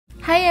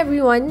Hi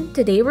everyone!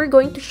 Today we're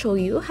going to show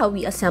you how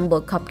we assemble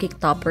cupcake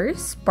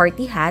toppers,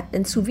 party hat,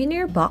 and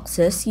souvenir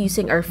boxes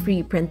using our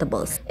free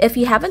printables. If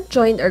you haven't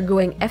joined our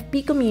growing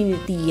FB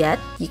community yet,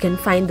 you can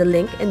find the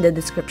link in the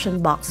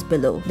description box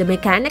below. The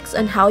mechanics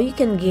on how you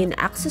can gain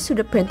access to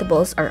the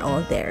printables are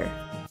all there.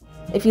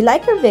 If you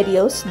like our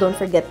videos, don't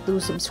forget to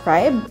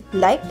subscribe,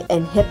 like,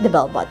 and hit the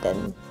bell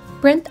button.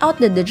 Print out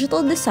the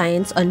digital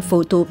designs on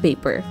photo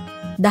paper.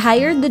 The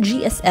higher the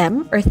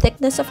GSM or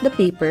thickness of the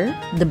paper,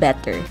 the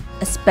better,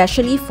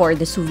 especially for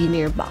the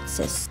souvenir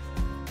boxes.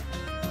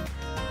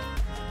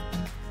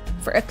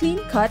 For a clean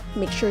cut,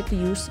 make sure to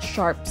use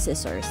sharp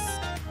scissors.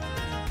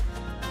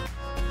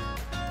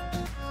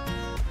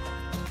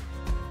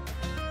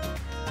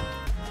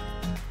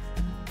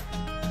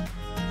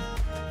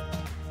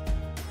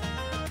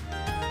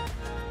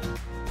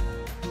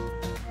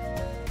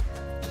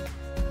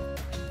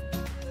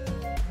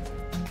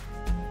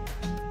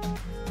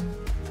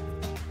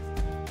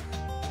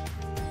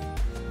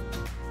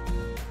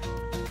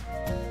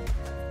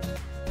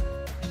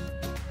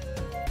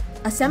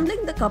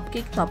 Assembling the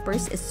cupcake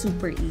toppers is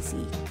super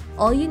easy.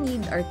 All you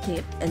need are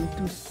tape and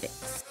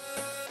toothpicks.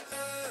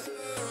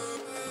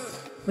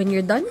 When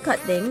you're done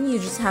cutting, you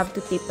just have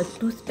to tape a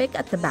toothpick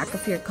at the back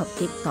of your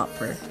cupcake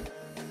topper.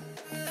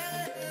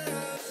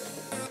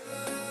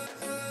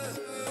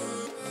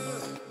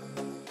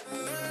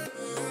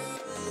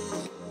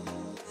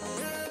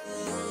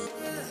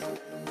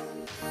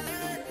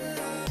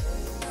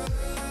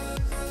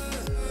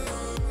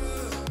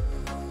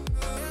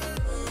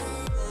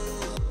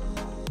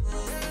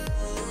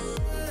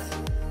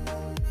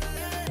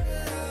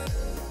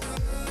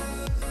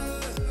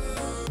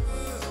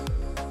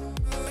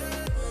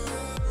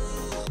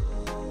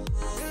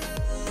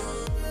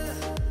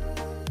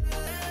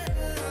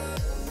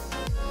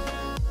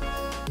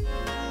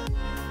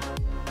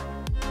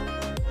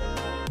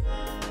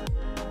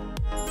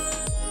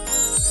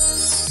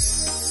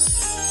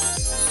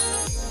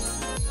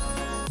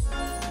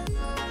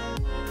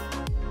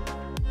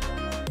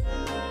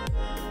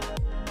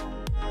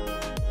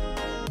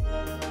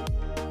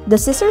 The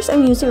scissors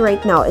I'm using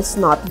right now is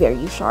not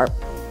very sharp.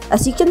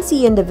 As you can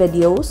see in the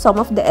video, some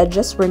of the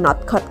edges were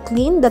not cut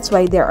clean, that's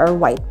why there are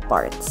white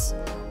parts.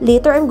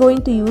 Later, I'm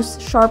going to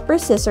use sharper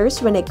scissors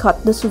when I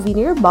cut the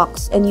souvenir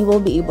box and you will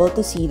be able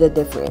to see the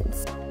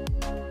difference.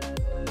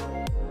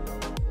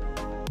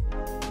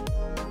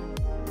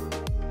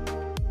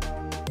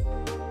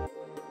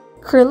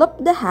 Curl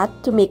up the hat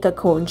to make a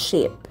cone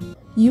shape.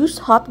 Use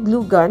hot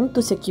glue gun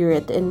to secure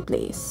it in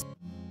place.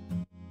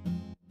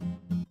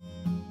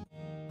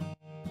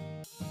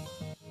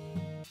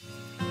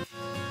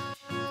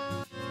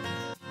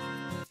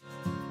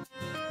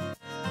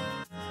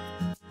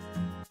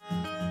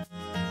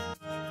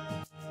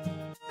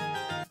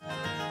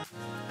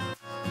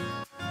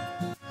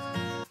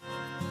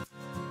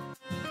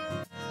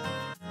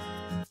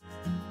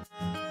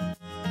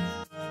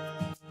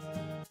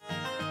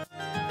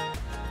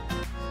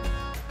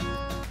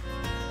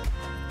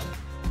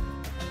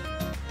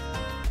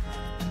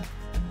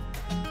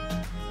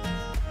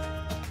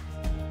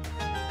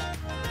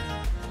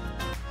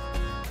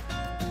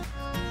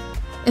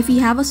 If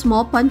you have a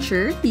small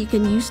puncher, you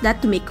can use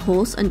that to make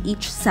holes on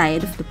each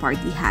side of the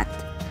party hat.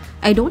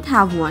 I don't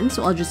have one,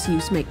 so I'll just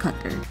use my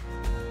cutter.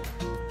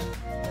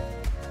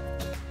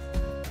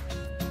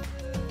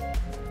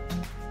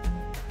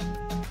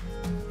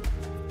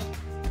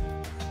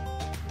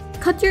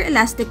 Cut your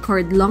elastic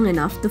cord long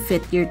enough to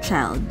fit your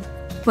child.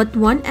 Put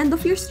one end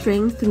of your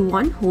string through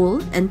one hole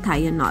and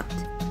tie a knot.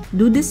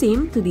 Do the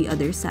same to the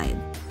other side.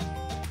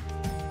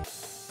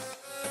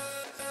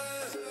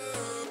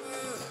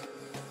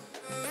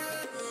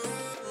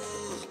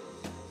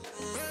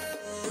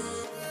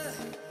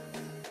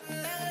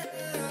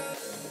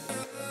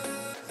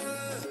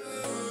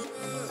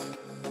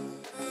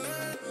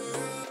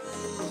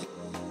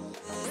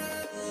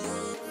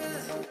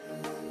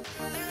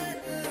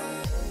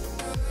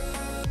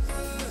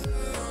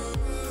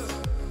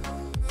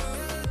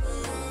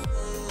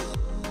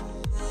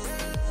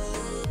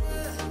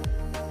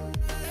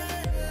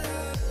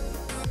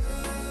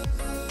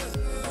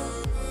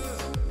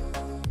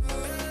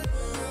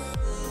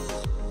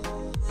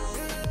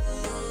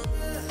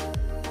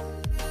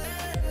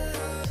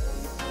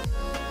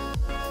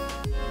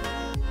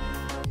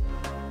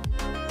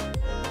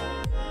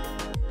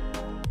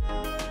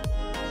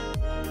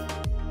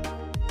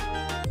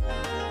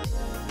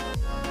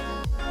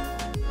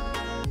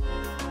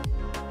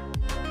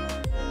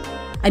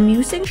 I'm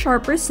using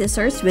sharper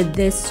scissors with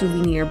this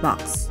souvenir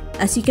box.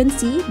 As you can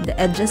see, the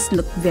edges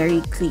look very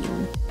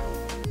clean.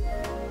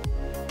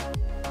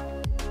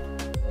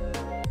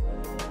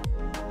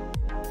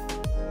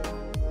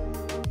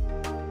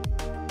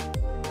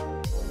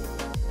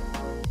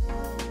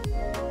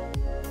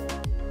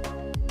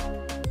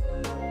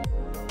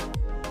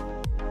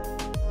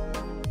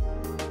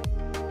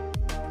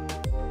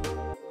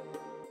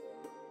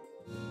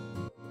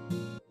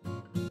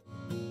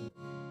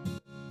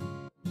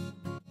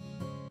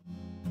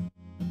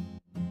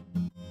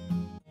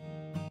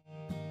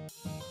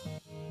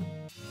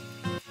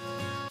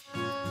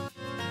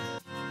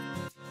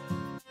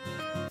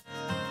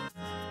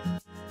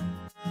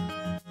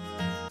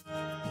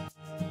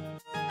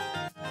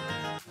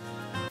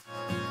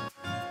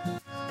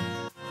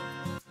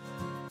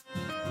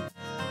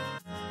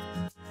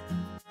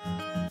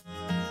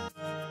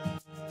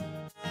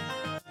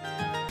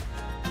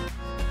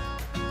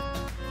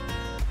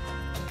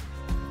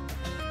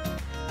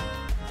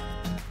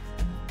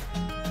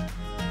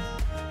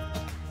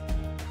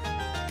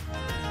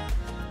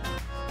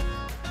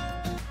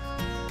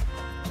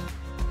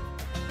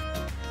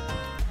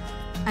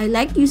 I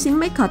like using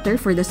my cutter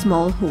for the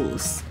small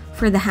holes.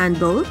 For the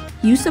handle,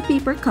 use a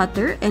paper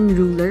cutter and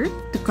ruler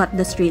to cut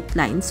the straight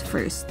lines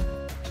first.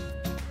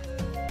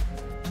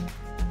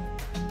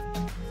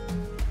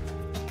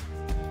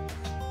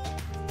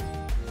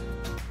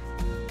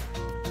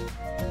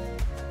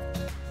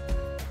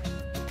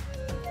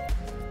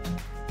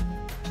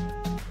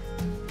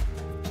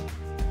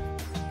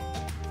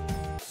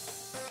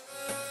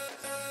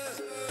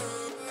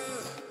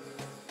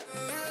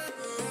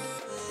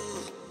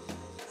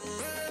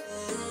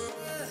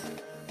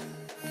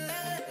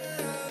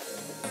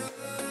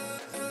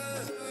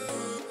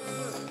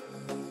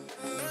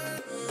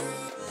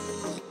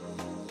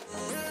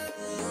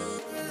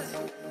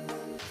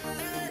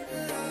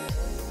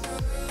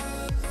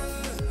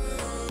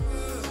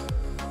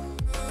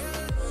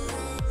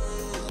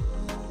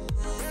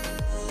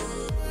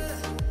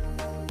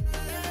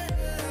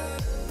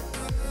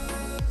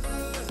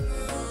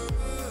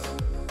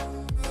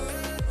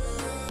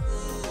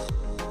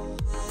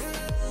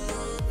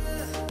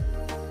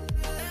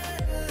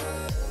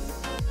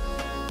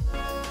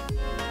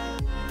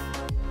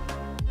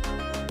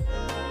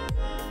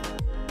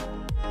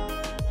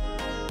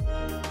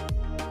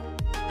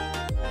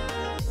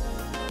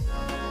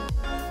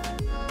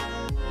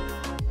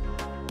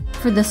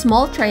 For the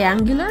small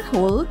triangular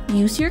hole,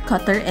 use your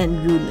cutter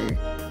and ruler.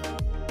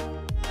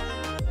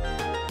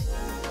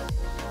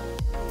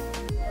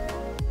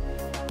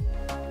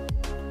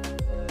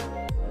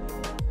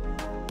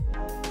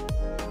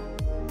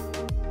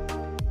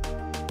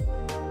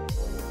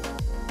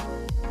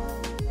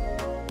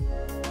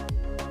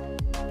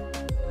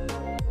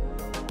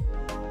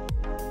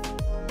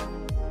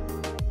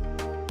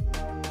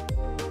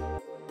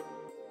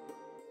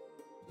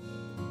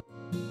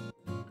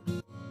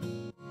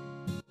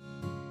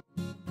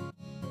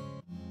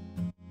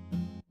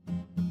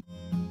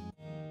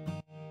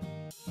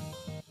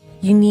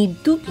 You need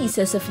 2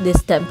 pieces of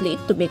this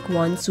template to make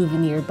one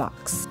souvenir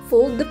box.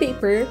 Fold the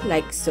paper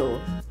like so.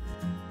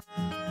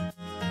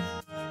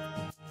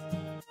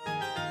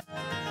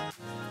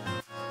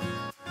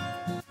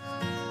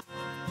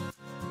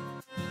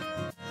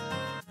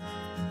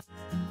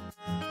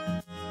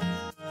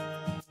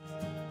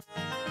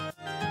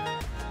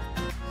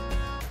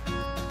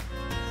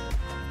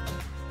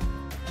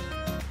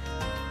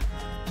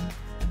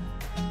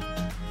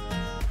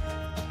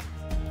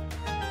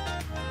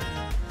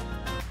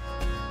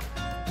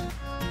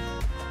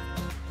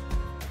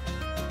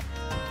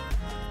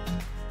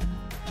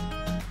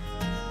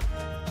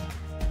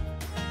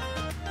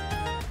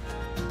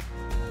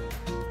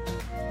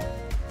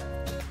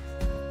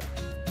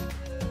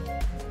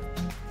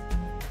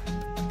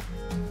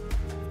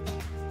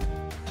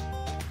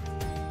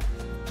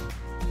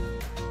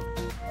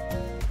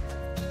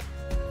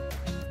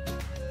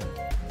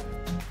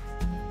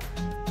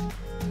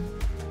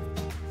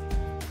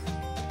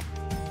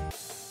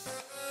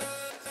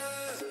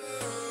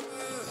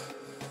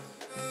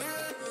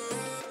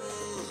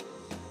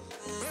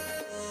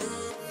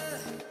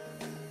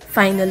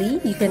 Finally,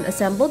 you can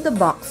assemble the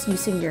box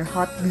using your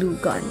hot glue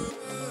gun.